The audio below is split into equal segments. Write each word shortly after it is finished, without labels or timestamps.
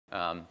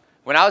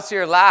When I was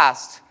here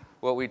last,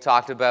 what we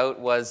talked about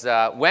was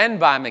when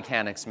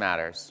biomechanics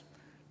matters.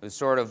 It was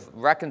sort of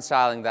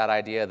reconciling that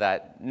idea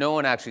that no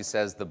one actually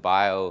says the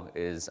bio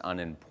is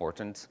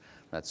unimportant.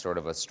 That's sort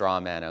of a straw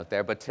man out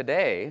there. But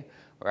today,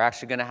 we're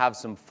actually going to have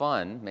some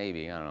fun,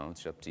 maybe. I don't know.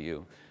 It's up to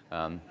you.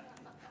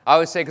 I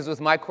always say, because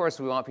with my course,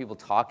 we want people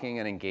talking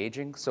and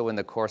engaging. So when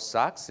the course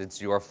sucks, it's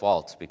your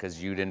fault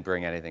because you didn't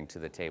bring anything to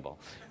the table.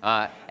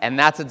 And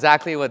that's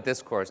exactly what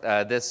this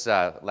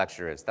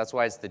lecture is. That's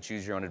why it's the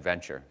Choose Your Own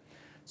Adventure.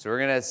 So we're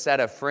going to set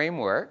a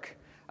framework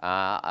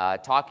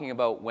talking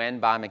about when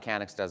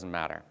biomechanics doesn't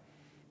matter,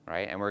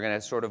 right? And we're going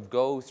to sort of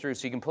go through,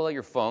 so you can pull out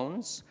your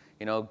phones,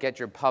 get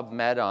your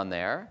PubMed on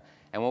there.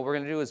 And what we're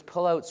going to do is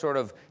pull out sort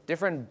of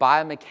different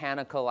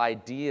biomechanical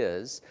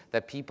ideas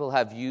that people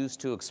have used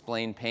to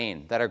explain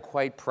pain that are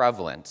quite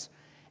prevalent.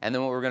 And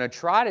then what we're going to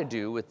try to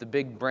do with the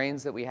big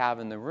brains that we have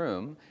in the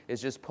room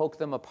is just poke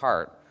them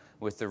apart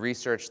with the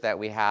research that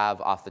we have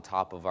off the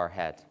top of our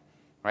head,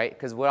 right?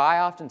 Because what I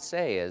often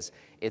say is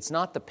it's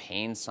not the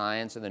pain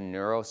science or the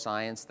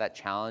neuroscience that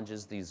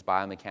challenges these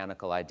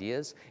biomechanical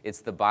ideas.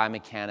 It's the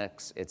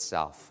biomechanics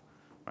itself.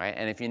 Right?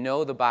 And if you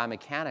know the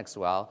biomechanics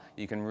well,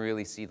 you can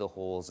really see the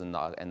holes in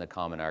the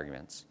common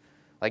arguments.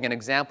 Like an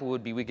example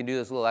would be, we can do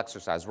this little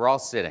exercise. We're all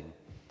sitting.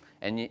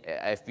 And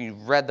if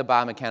you've read the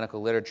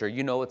biomechanical literature,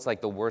 you know it's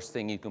like the worst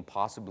thing you can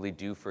possibly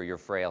do for your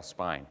frail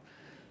spine.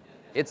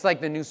 It's like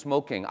the new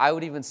smoking. I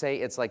would even say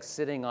it's like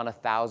sitting on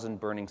 1,000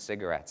 burning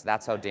cigarettes.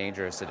 That's how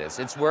dangerous it is.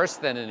 It's worse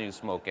than a new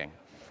smoking.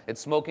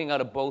 It's smoking out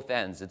of both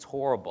ends. It's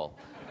horrible.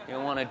 You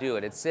don't want to do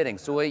it. It's sitting.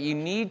 So what you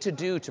need to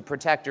do to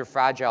protect your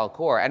fragile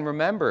core, and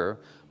remember,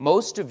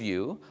 most of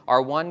you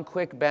are one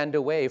quick bend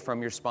away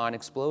from your spine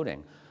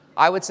exploding.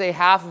 I would say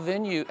half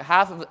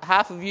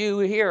of you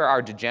here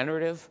are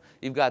degenerative.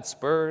 You've got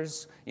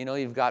spurs.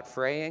 You've got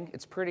fraying.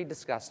 It's pretty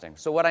disgusting.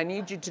 So what I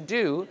need you to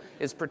do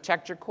is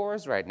protect your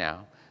cores right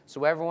now.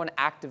 So everyone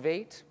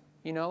activate,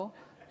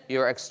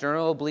 your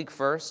external oblique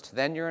first,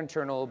 then your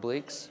internal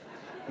obliques.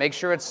 Make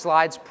sure it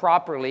slides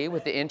properly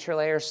with the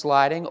interlayer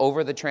sliding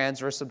over the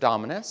transverse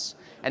abdominis.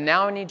 And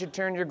now I need you to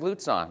turn your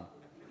glutes on.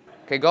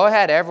 Okay, go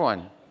ahead,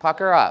 everyone.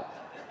 Pucker up,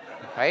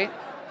 right?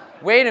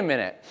 Wait a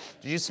minute.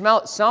 Did you smell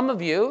it? Some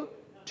of you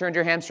turned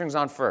your hamstrings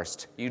on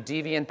first. You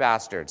deviant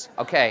bastards.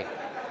 Okay.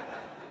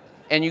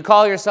 And you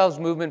call yourselves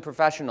movement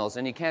professionals,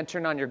 and you can't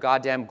turn on your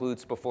goddamn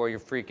glutes before your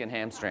freaking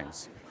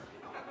hamstrings.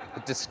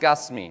 It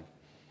disgusts me.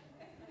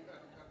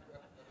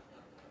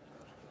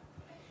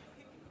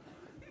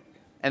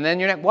 And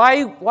then you're like,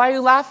 why are you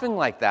laughing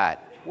like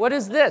that? What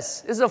is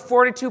this? This is a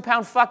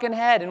 42-pound fucking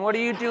head, and what are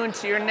you doing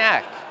to your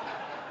neck?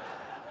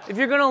 If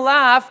you're going to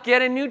laugh,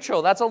 get in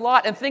neutral. That's a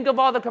lot. And think of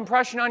all the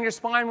compression on your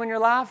spine when you're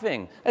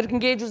laughing. It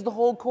engages the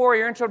whole core.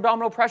 Your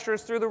intra-abdominal pressure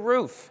is through the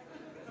roof.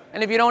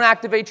 And if you don't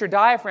activate your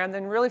diaphragm,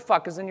 then really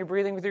fuck, because then you're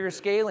breathing through your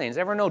scalenes.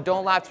 Everyone know,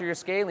 don't laugh through your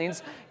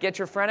scalenes. Get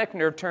your phrenic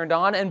nerve turned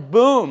on, and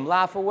boom,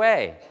 laugh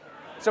away.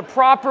 It's a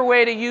proper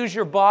way to use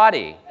your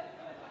body.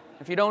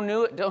 If you don't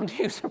know it, don't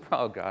use it.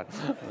 Oh, God.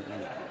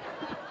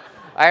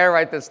 I gotta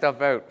write this stuff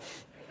out.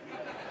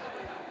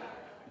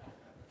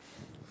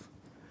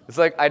 It's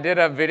like I did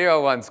a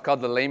video once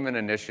called the Lehman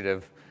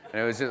Initiative.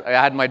 And it was just, I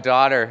had my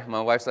daughter, my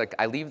wife's like,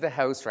 I leave the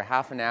house for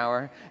half an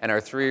hour, and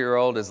our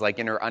 3-year-old is like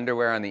in her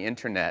underwear on the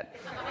internet.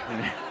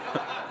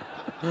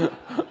 Like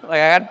I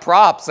had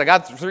props. I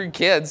got 3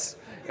 kids.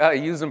 Gotta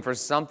use them for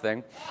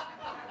something.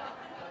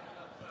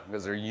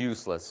 Because they're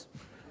useless.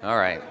 All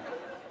right.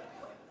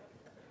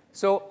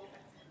 So,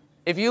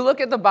 if you look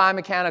at the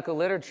biomechanical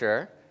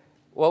literature,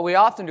 what we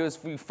often do is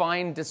we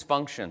find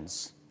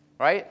dysfunctions,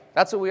 right?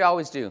 That's what we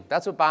always do.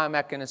 That's what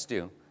biomechanists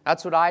do.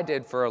 That's what I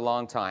did for a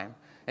long time.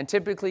 And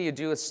typically you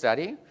do a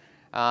study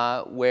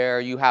where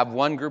you have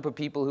one group of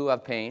people who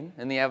have pain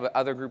and you have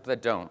another group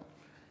that don't,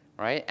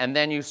 right? And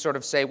then you sort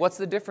of say, what's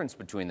the difference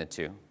between the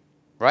two,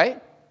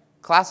 right?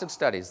 Classic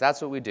studies,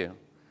 that's what we do.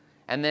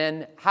 And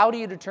then how do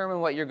you determine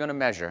what you're going to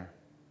measure?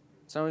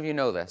 Some of you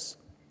know this.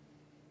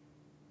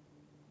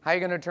 How are you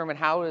going to determine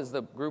how is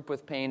the group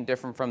with pain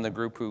different from the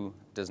group who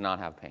does not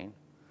have pain?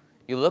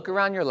 You look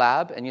around your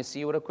lab and you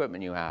see what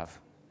equipment you have.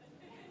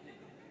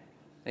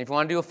 And if you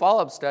want to do a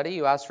follow-up study,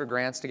 you ask for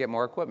grants to get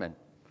more equipment.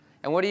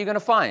 And what are you going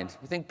to find?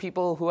 You think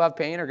people who have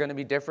pain are going to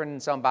be different in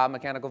some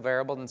biomechanical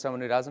variable than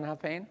someone who doesn't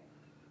have pain?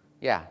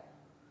 Yeah.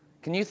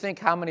 Can you think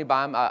how many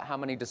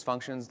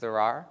dysfunctions there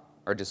are,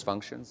 or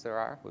dysfunctions there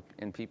are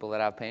in people that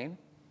have pain?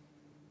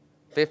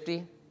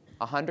 50?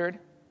 100?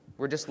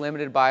 We're just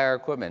limited by our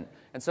equipment.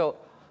 And so,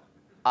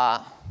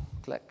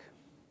 click.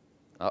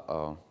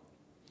 Uh-oh.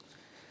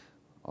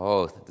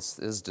 Oh, this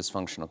is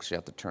dysfunctional because you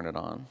have to turn it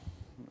on.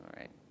 All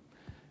right.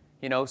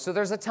 So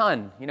there's a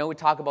ton. We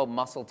talk about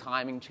muscle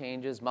timing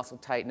changes, muscle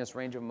tightness,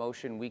 range of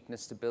motion,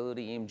 weakness,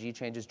 stability, EMG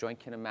changes,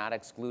 joint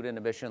kinematics, glute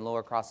inhibition,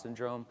 lower cross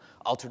syndrome,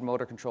 altered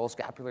motor control,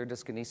 scapular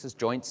dyskinesis,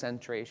 joint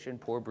centration,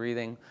 poor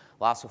breathing,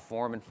 loss of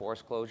form and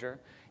force closure.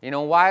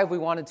 Why have we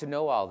wanted to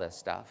know all this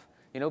stuff?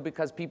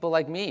 Because people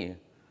like me,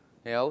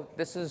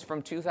 this is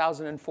from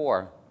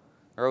 2004.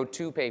 I wrote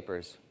 2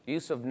 papers,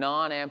 use of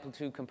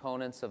non-amplitude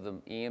components of the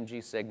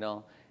EMG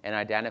signal and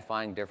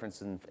identifying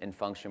differences in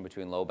function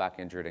between low back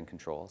injured and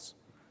controls.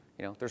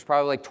 There's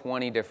probably like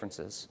 20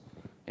 differences.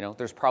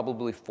 There's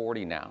probably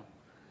 40 now.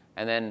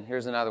 And then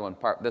here's another one.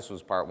 This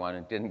was part 1.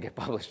 It didn't get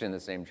published in the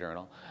same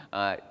journal.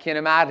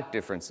 Kinematic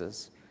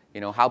differences.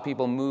 How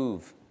people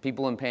move.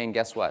 People in pain,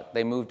 guess what?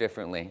 They move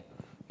differently,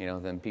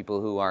 than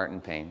people who aren't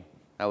in pain.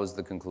 That was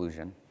the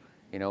conclusion.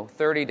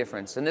 30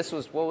 difference. And this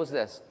was, what was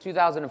this?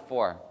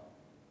 2004.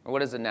 Or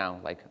what is it now?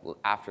 Like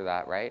after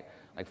that, right?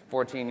 Like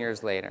 14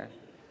 years later.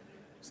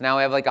 So now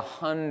we have like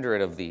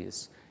 100 of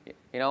these.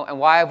 And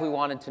why have we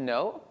wanted to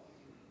know?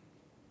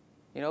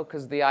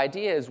 Because the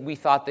idea is we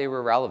thought they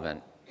were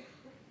relevant,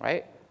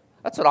 right?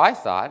 That's what I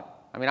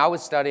thought. I mean, I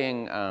was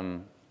studying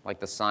like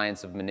the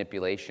science of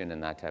manipulation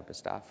and that type of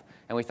stuff.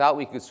 And we thought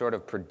we could sort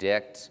of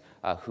predict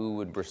who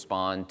would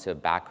respond to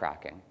back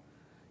cracking.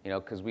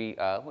 Because we,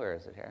 where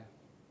is it here?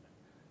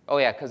 Oh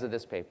yeah, because of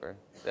this paper.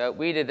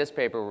 We did this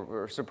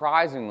paper,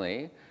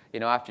 surprisingly,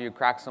 after you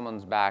crack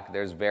someone's back,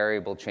 there's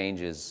variable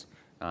changes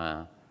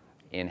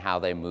in how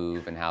they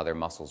move and how their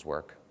muscles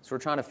work. So we're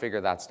trying to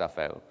figure that stuff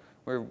out.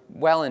 We're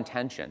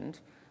well-intentioned,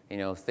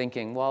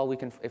 thinking, well,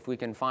 if we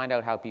can find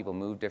out how people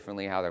move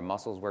differently, how their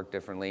muscles work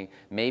differently,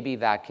 maybe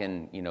that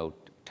can,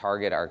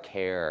 target our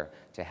care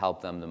to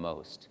help them the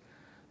most.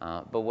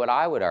 But what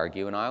I would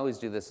argue, and I always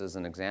do this as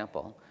an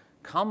example,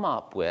 come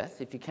up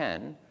with, if you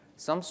can,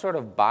 some sort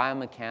of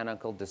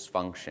biomechanical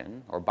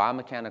dysfunction or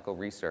biomechanical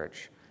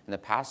research in the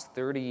past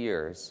 30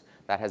 years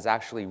that has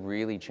actually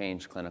really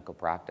changed clinical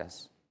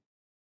practice.